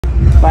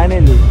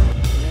Finally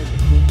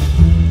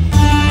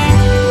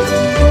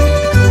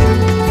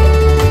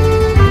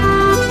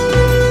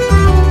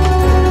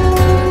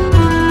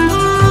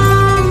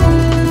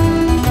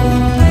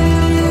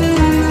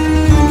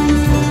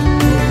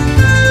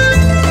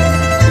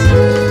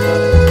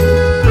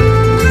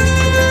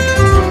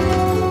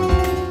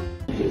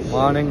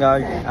morning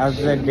आज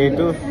चाहिँ day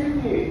 2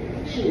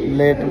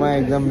 लेटमा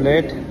एकदम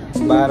लेट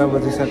 12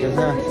 बजिसकेछ।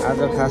 आज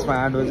खासमा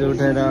 8 बजे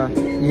उठेर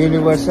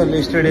युनिभर्सल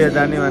स्टुडियो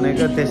जाने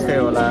भनेको त्यस्तै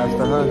होला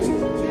जस्तो छ।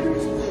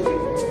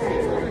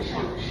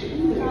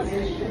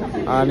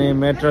 अनि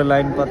मेट्रो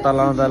लाइन पत्ता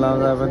लाउँदा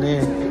लाउँदा पनि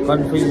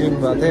कन्फ्युजिङ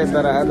भएको थियो,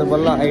 तर आज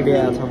बल्ल आइडिया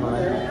आएको छ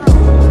मलाई।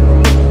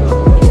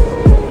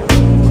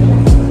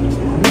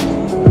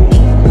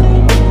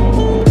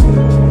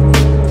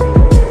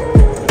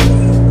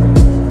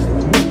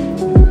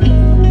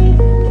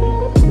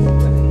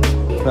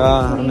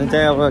 हामी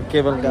चाहिँ अब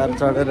केबल कार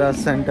चढेर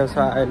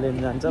सेन्टोसा आइल्यान्ड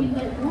जान्छौँ।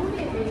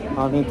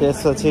 अनि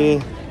त्यसपछि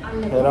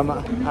हेरौँ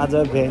आज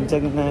भ्याइन्छ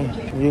कि नै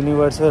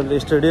युनिभर्सल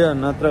स्टुडियो,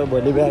 नत्र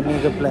भोलि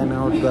बिहानैको प्लान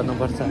आउट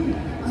गर्नुपर्छ।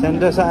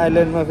 सेन्टोसा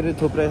आइल्यान्डमा फेरि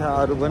थुप्रै छ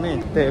अरू पनि,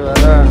 त्यही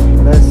भएर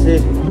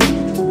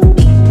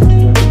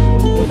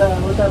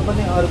उता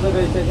पनि अर्को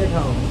रहेछ के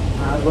ठाउँ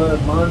अब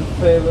माउन्ट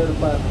फेभर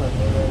पार्क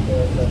भन्ने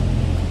रहेछ।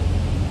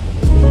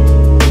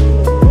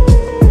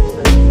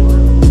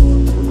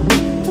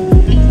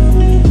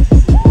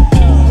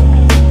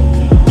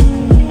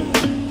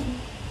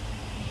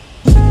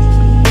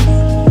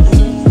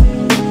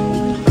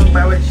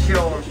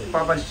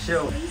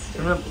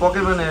 तिमीले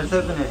पोकेमोन हेर्छौ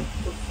कि नै?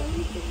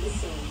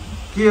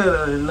 के हो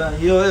ल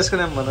यो यसको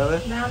नाम भन त।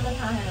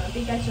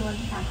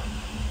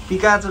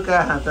 पिकाचु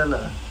कहाँ त ल?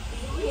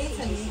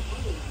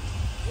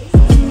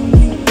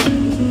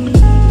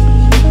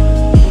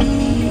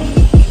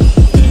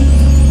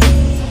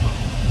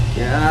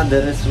 यहाँ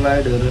धेरै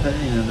स्लाइडहरू छ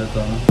नि यहाँ त।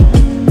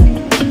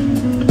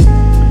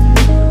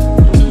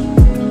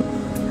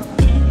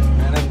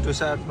 म्याडम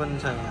टुसार्ट पनि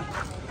छ यहाँ।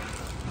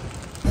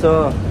 सो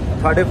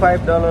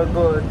 $35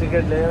 को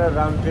टिकट लिएर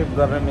राउन्ड ट्रिप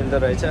गर्न मिल्दो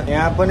रहेछ।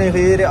 यहाँ पनि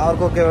फेरि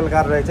अर्को केबल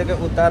कार रहेछ कि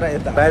उता र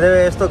यता। बाइ द वे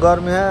यस्तो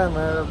गर्मी है,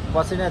 मेरो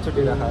पसिना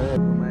छुटिरहेको है।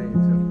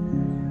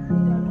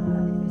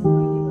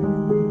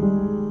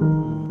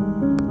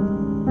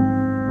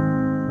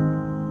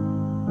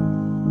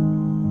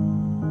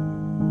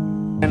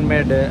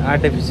 ह्यान्डमेड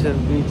आर्टिफिसियल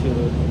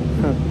बिचहरू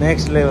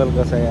नेक्स्ट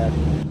लेभलको छ यार।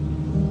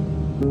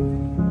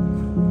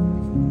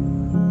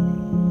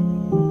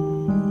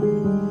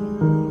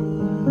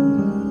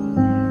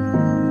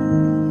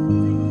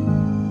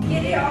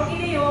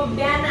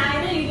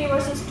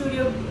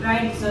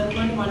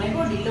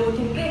 ढिलो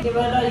उठ्यौँ कि त्यही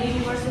भएर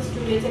युनिभर्सल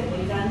स्टुडियो चाहिँ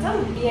भोलि जान्छौँ।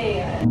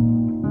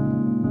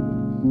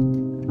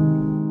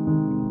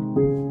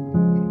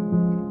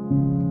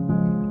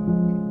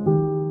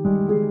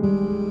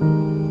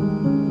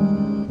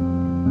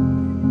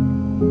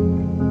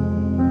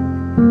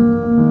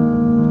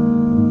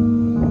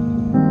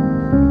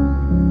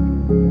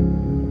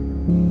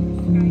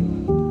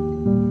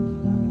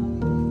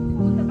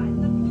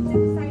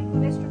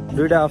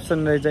 दुईटा अप्सन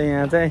रहेछ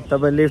यहाँ चाहिँ।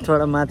 तपाईँ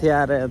लिफ्टबाट माथि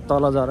आएर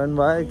तल झर्नु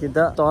भयो कि त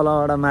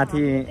तलबाट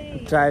माथि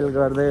ट्रायल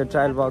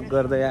वक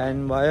गर्दै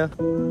आउनु भयो।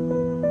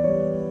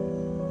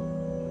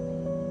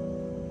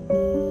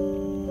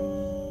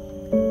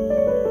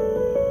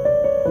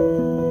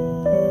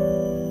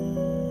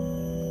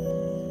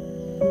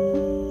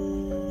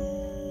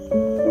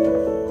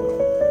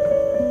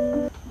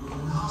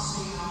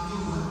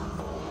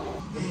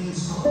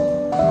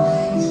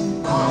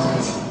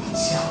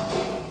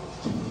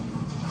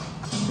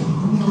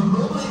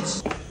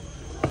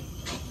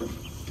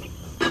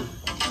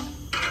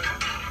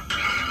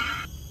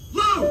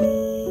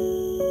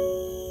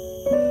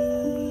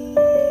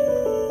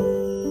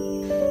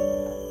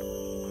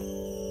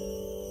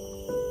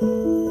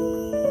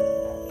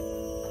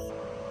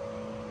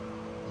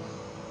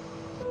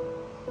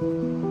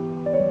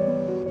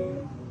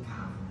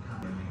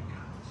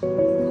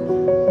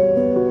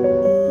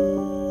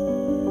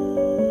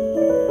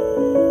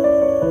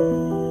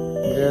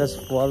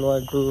 वर्ल्ड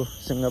वार 2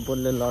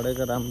 सिङ्गापुरले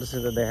लडेको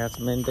राम्रोसित देखाएको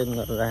छ, मेन्टेन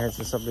गरेर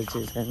राखेको छ सबै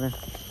चिज होइन।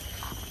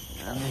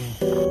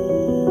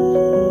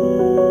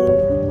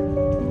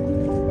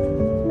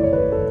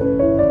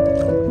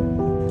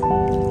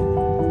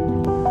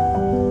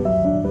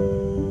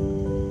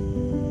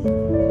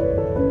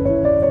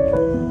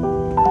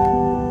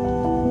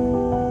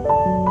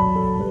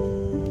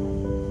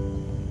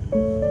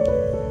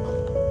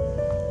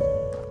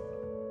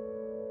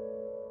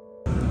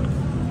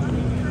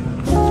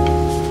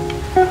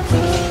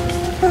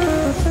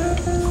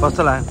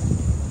 कस्तो लाग्यो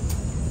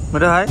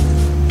मेरो है?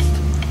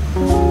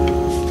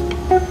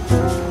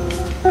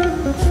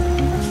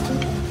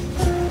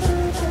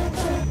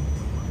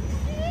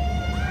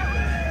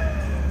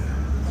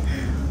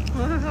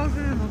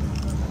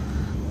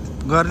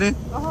 गर्ने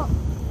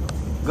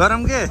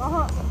गरम के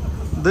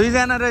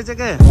दुईजना रहेछ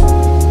के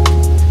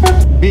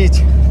बीच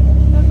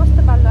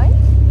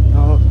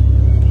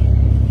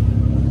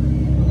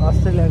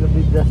अस्ट्रेलियाको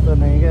बीच जस्तो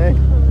नै क्या।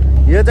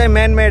 यो चाहिँ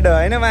म्यान मेड हो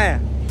होइन माया?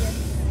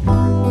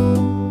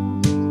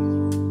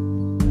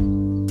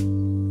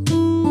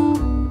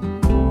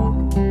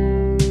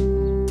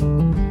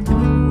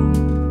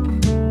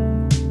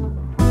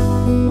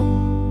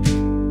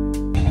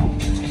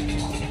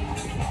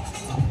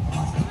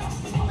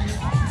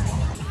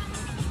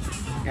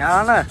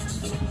 यहाँ न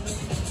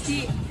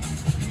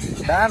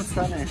डान्स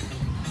छ नि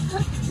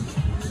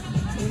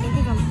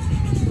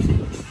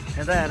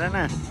यता हेर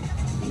न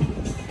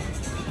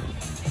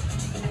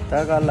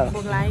तगल्ला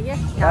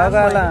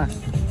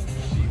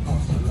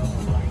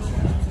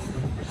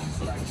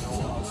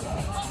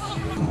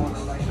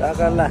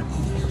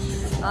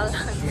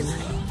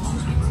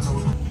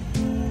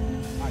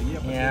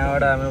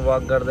यहाँबाट हामी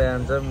वक गर्दै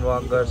जान्छौँ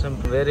वक गर्छौँ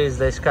where is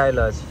the sky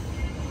lodge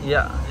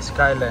yeah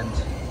sky lunch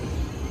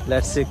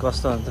let's see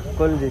कस्तो हुन्छ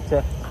कसले जित्छ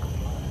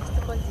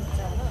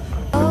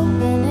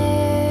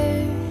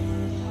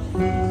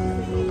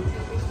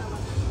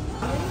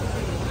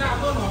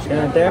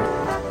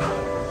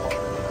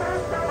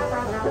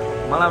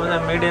मलाई पनि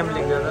मिडियम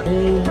लिँदैन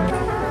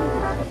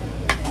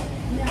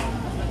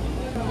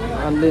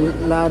अलि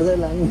लार्जै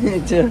लाग्ने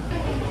छ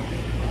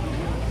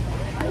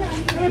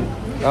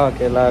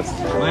okay large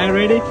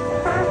ready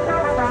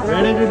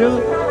to do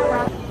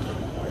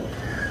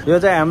यो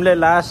चाहिँ हामीले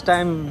लास्ट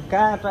टाइम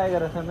कहाँ ट्राई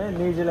गरेको थियौँ है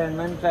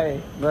न्युजिल्यान्डमा पनि ट्राई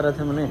गरेको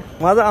थियौँ भने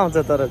मजा आउँछ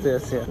तर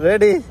चाहिँ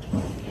रेडी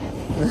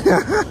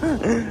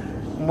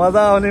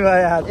मजा आउने भयो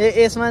यार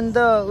यसमा नि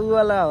त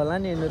उवाला होला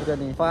नि यिनीहरूको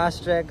नि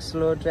फास्ट ट्र्याक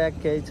स्लो ट्र्याक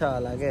केही छ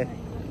होला के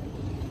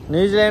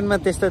न्युजिल्यान्डमा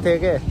त्यस्तो थियो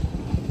के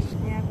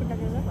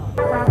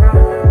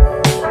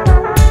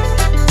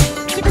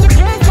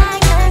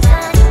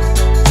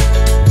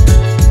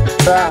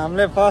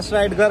हामीले फर्स्ट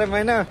राइड गऱ्यौँ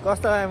होइन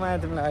कस्तो आयो माया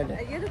तिमीलाई अहिले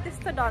यो त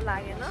त्यस्तो डर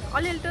लागेन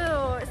अलिअलि त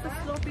यस्तो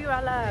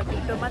स्लोपीवाला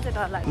भिडियोमा चाहिँ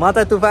डर लाग्यो म त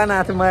तुफान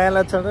हाथी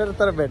मायालाई छोडेर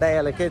तर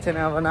भेटाइहाल्यो केही छैन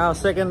अब न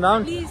सेकेन्ड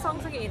राउन्ड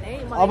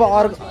अब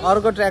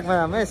अर्को ट्र्याकमा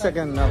जाऊँ है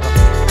सेकेन्ड अब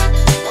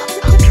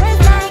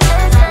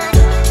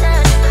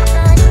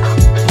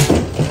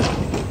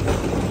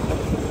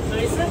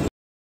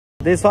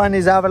this one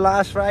is our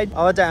last ride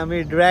अब चाहिँ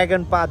हामी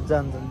ड्र्यागन पाथ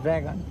जान्छौँ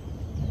ड्र्यागन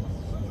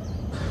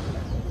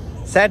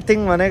स्याड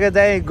थिङ भनेको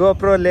चाहिँ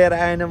गोप्रो लिएर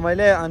आएन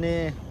मैले अनि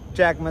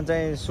ट्र्याकमा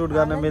चाहिँ सुट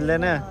गर्न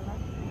मिल्दैन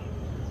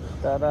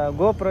तर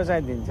गोप्रो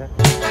चाहिँ दिन्छ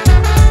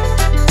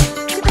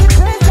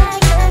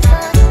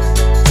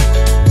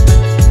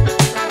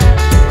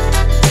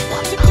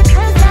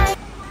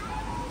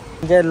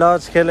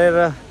लज खेलेर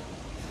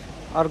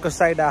अर्को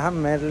साइड आएँ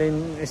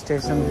मेरलिन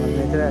स्टेसन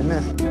भन्ने थियो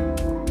होइन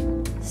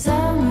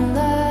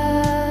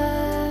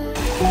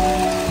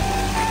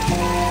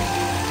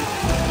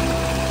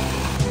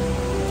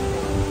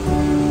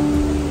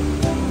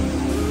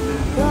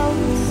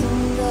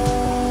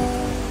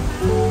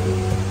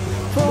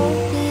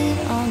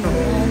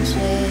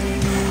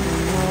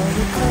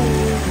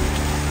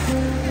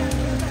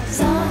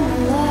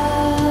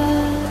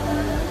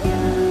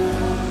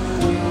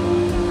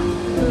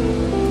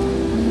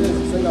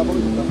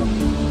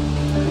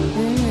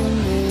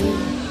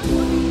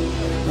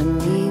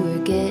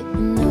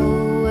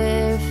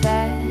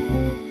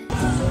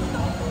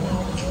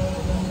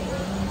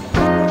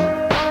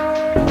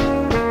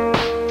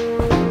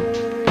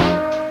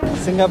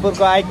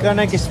सिङ्गापुरको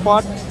आइकनिक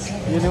स्पट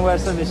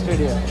युनिभर्सल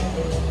स्टुडियो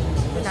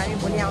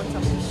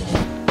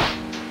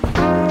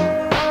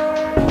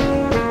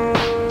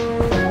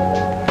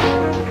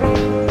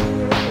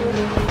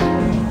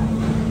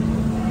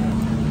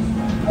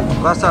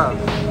कसा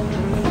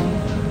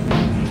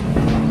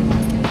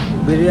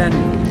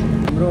बिरयानी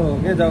हाम्रो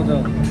के जाउँछ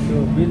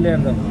त्यो बिल लिएर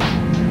जाउँ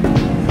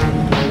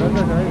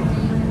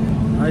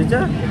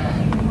है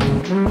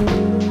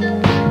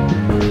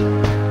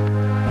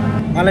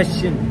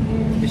मलेसियन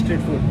स्ट्रीट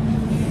फूड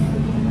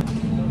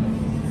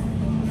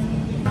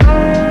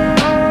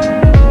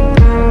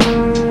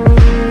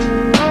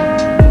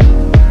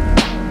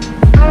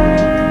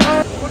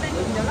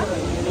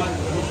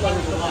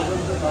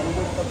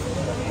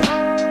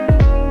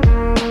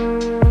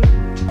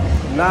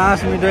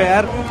लास्ट मिठो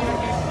यार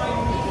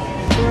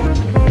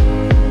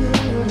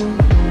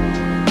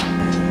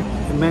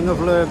मैंगो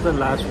फ्लेवर तो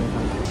लास्ट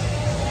में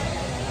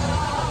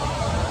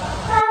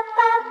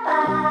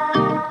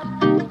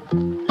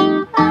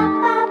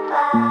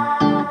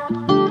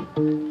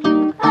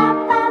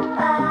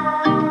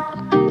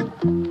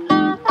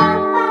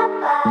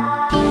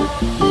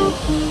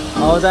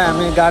अब चाहिँ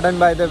हामी गार्डन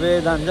बाई द वे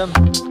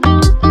जान्छौँ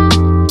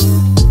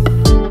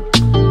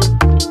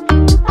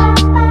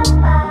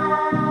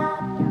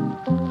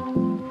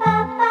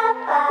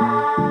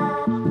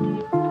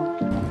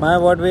Maya,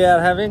 what we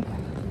are having?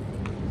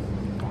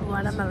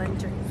 Watermelon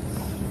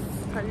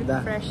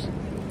juice. Fresh.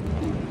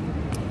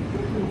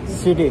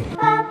 City.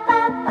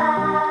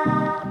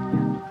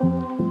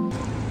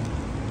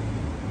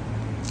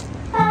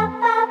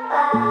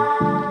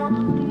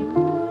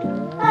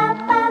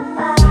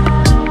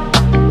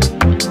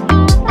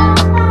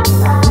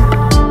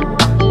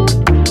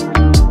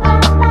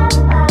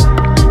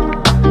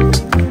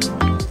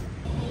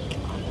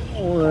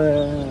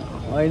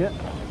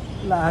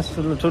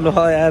 Last ठुलो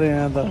यार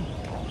यहाँ त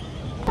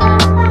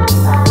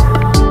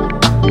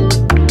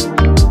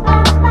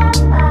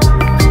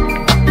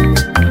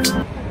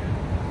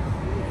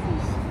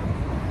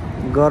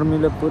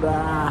गर्मीले पुरा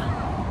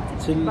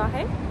चिल्ला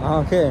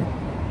के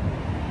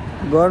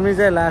गर्मी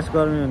चाहिँ लास्ट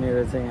गर्मी हुने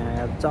रहेछ यहाँ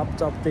यार चप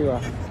चप्ती भयो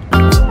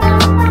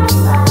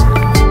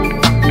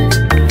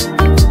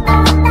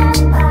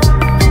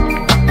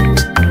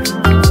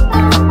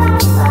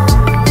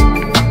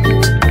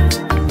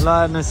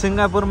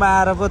सिङ्गापुरमा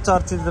आएर पो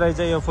चर्चित रहेछ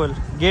यो फुल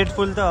गेट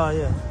फुल त हो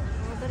यो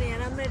तर यहाँ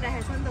राम्रै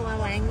राखेको छ नि त उहाँ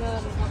ह्याङ्गर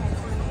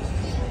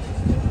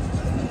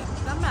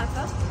राम्रो लाग्छ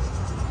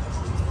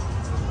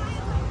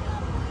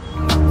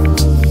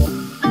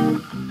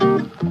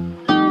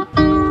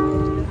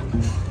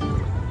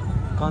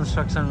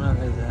कन्स्ट्रक्सनमा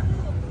रहेछ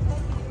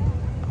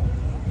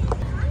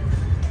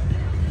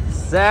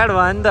स्याड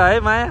भयो नि त है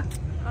माया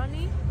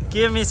अनि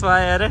के मिस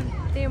भयो अरे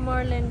त्यो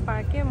मर्लेन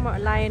पार्क के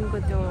लायनको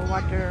त्यो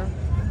वाटर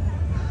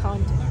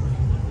फाउन्टेन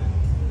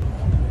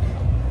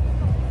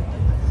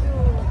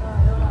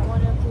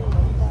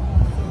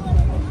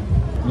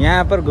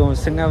यहाँ पर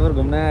सिङ्गापुर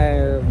घुम्न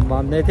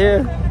भन्दै थियो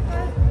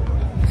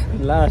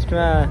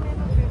लास्टमा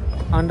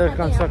अन्डर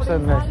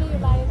कन्स्ट्रक्सन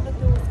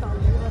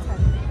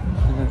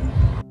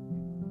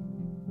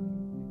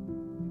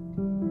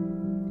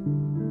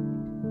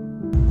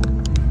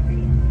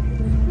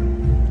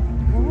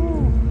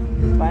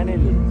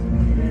फाइनली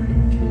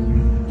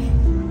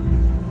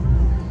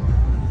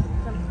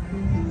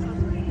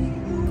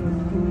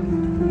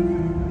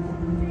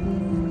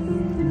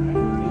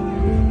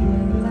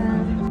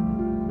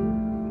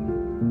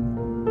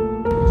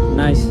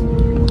नाइस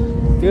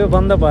त्यो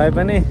बन्द भए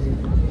पनि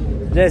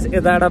जस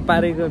यताबाट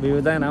पारीको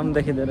भ्यू त राम्रो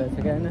देखिँदो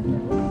रहेछ क्या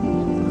होइन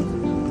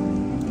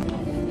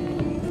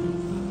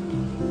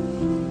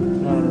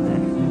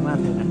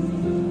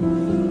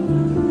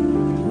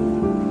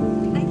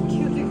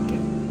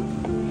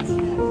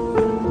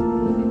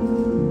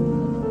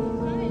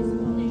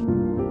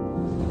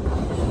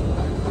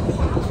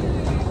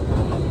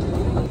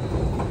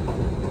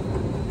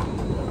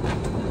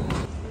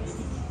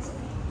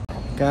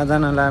कहाँ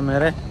जान ला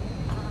मेरो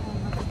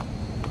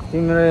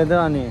तिम्रो त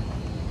अनि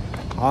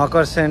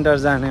हकर सेन्टर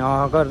जाने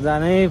हकर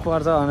जानै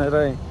पर्छ भनेर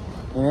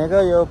हिँडेको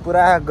यो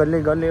पुरा गल्ली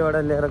गल्लीबाट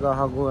लिएर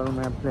गएको गुगल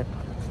म्यापले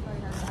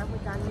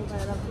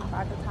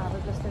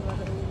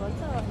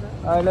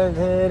अहिले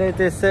फेरि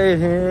त्यसै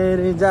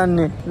फेरि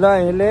जान्ने ल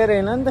लिएर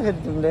हिँड नि त फेरि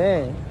तिमीले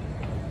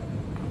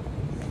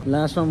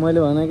लास्टमा मैले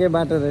भनेकै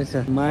बाटो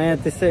रहेछ माया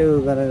त्यसै उ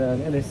गरेर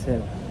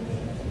रिसेल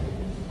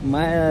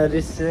माया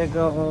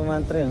रिसेको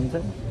मात्रै हुन्छ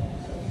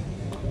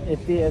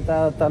यति यता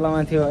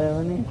तलमाथि भयो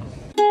भने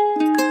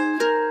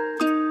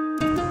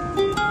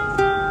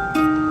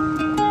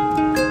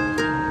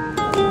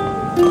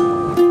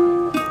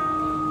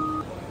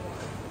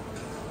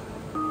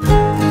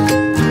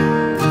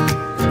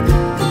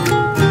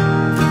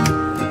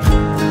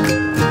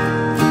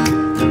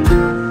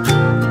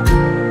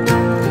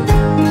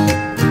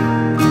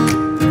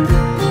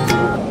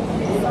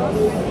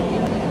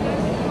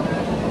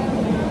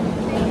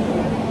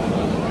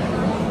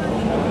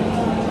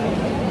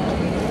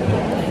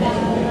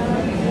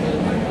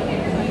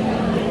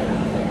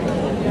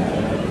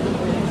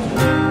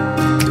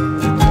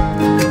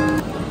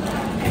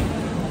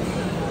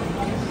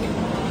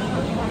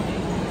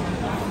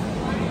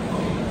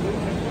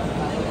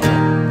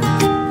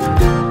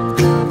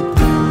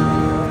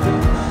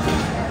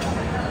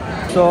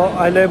सो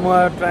अहिले म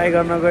ट्राई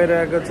गर्न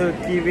गइरहेको छु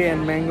किवी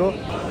एन्ड म्याङ्गो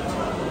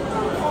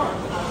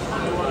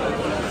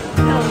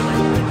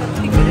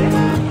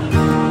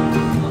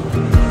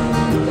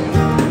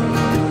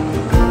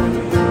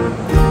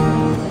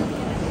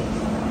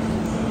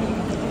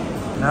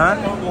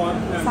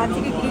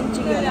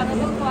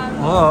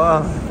हो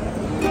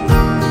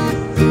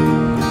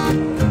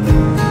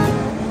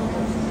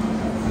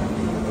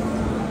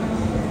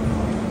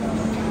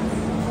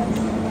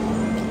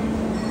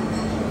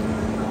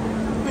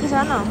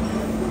sana.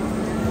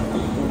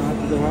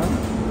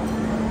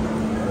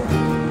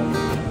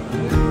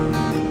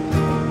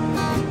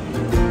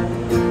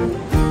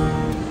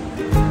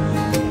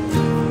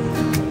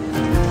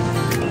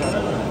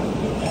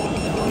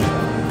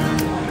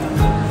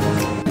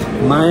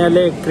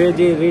 मायाले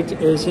क्रेजी रिच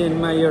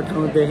एसियनमा यो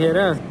ठाउँ देखेर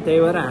त्यही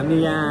भएर हामी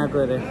यहाँ आएको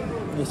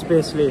अरे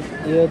स्पेसली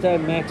यो चाहिँ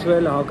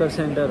म्याक्सवेल हकर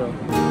सेन्टर हो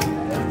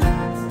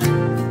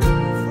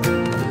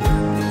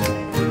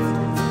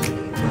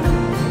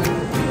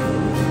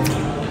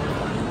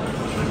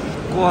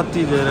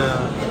कति धेरै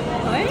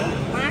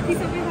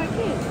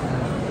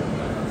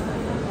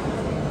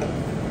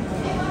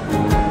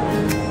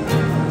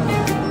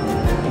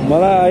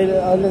मलाई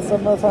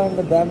अहिलेसम्म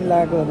सबैभन्दा दामी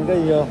लागेको भनेको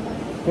यो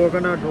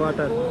कोकोनट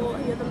वाटर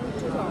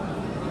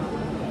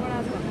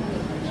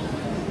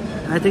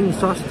आई थिङ्क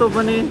सस्तो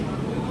पनि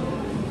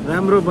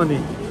राम्रो पनि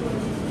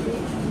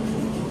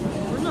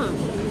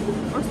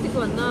अस्तिको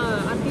भन्दा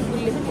अर्कै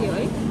बुल्ले थियो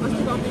है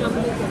अस्तिको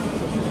अप्लाई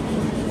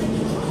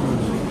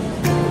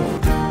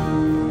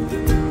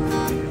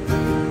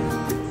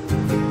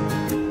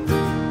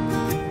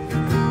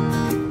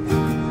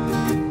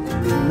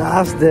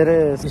लास्ट धेरै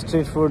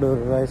स्ट्रिट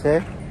फुडहरू रहेछ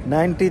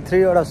 93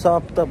 वटा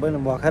सप त पनि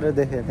भर्खरै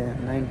देखेको थिएँ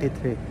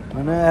 93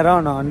 भने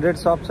अराउन्ड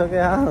 100 सप छ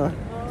क्या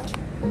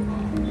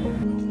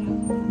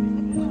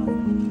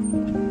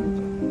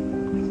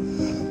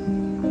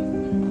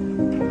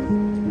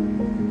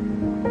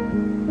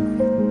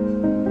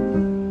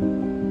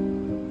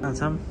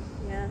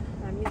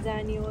हामी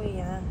जाने हो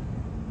यहाँ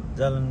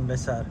जलन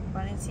बेसार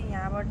भनेपछि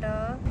यहाँबाट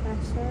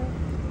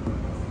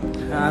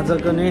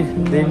आजको नि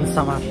दिन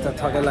समाप्त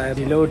थके लाग्यो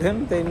ढिलो उठ्यौँ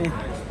त्यही नि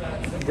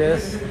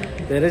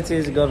धेरै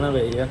चिज गर्न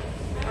भइयो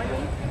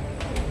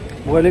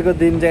भोलिको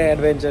दिन चाहिँ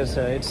एडभेन्चर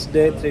छ इट्स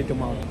डे 3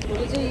 टुमोरो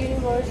भोलि चाहिँ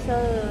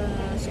युनिभर्सल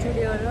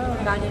स्टुडियो र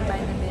गार्डन बाइ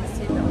द बेस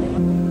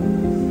चाहिँ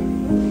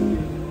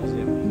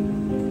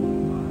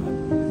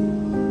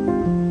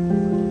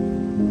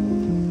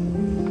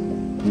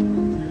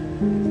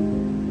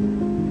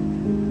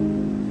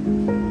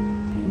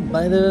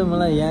बाइ द वे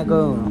मलाई यहाँको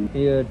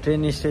यो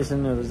ट्रेन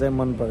स्टेसनहरू चाहिँ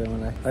मन पर्यो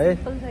मलाई है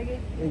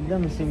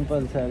एकदम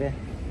सिम्पल छ क्या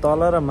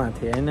तल र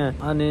माथि होइन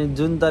अनि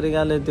जुन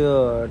तरिकाले त्यो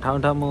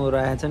ठाउँ ठाउँमा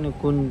राखेको छ नि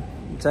कुन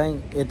चाहिँ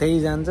यतै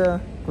जान्छ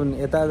कुन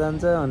यता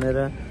जान्छ भनेर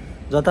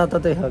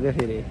जताततै छ क्या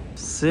फेरि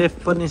सेफ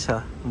पनि छ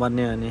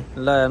भन्ने हो नि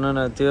ल हेर्नु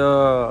न त्यो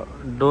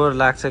डोर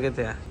लाग्छ क्या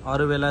त्यहाँ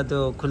अरू बेला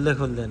त्यो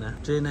खुल्दैन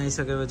ट्रेन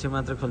आइसकेपछि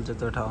मात्र खुल्छ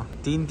त्यो ठाउँ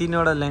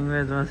तीनवटा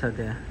ल्याङ्ग्वेजमा छ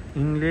त्यहाँ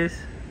इङ्ग्लिस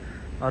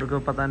अर्को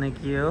पता नै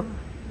के हो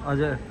अझ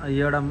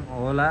एउटा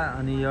होला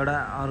अनि एउटा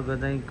अर्को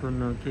चाहिँ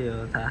कुन हो के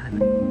हो थाहा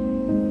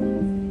छैन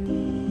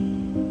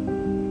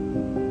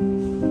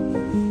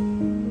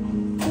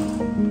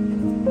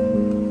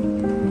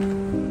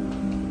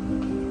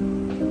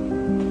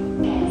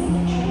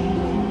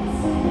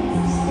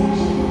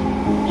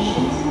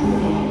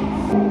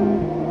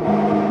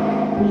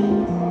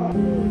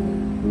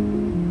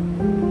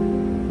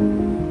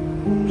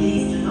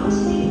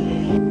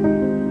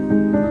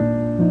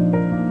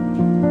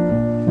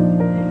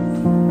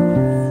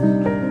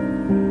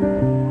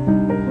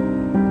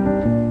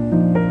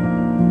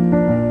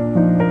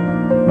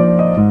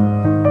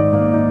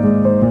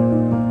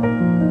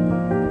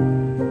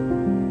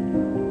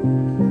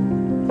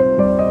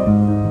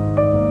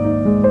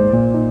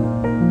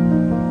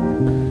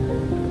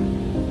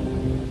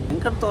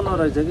तल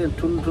रहेछ कि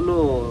ठुल्ठुलो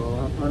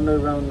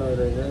अन्डरग्राउन्ड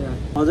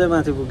रहेछ अझै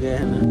माथि पुगे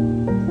होइन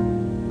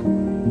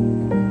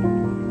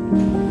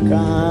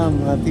कहाँ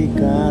माथि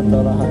कहाँ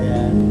तल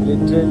यहाँ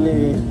लिटरली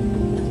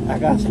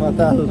आकाश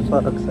पाताल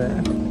फरक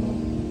छ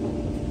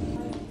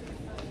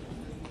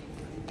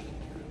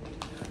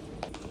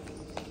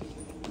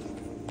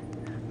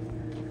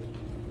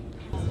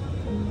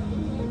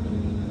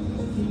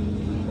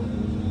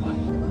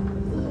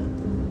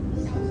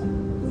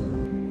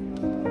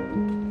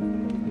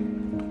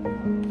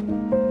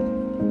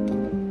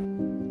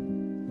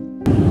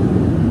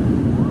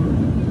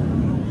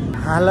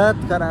हालत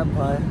खराब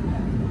भयो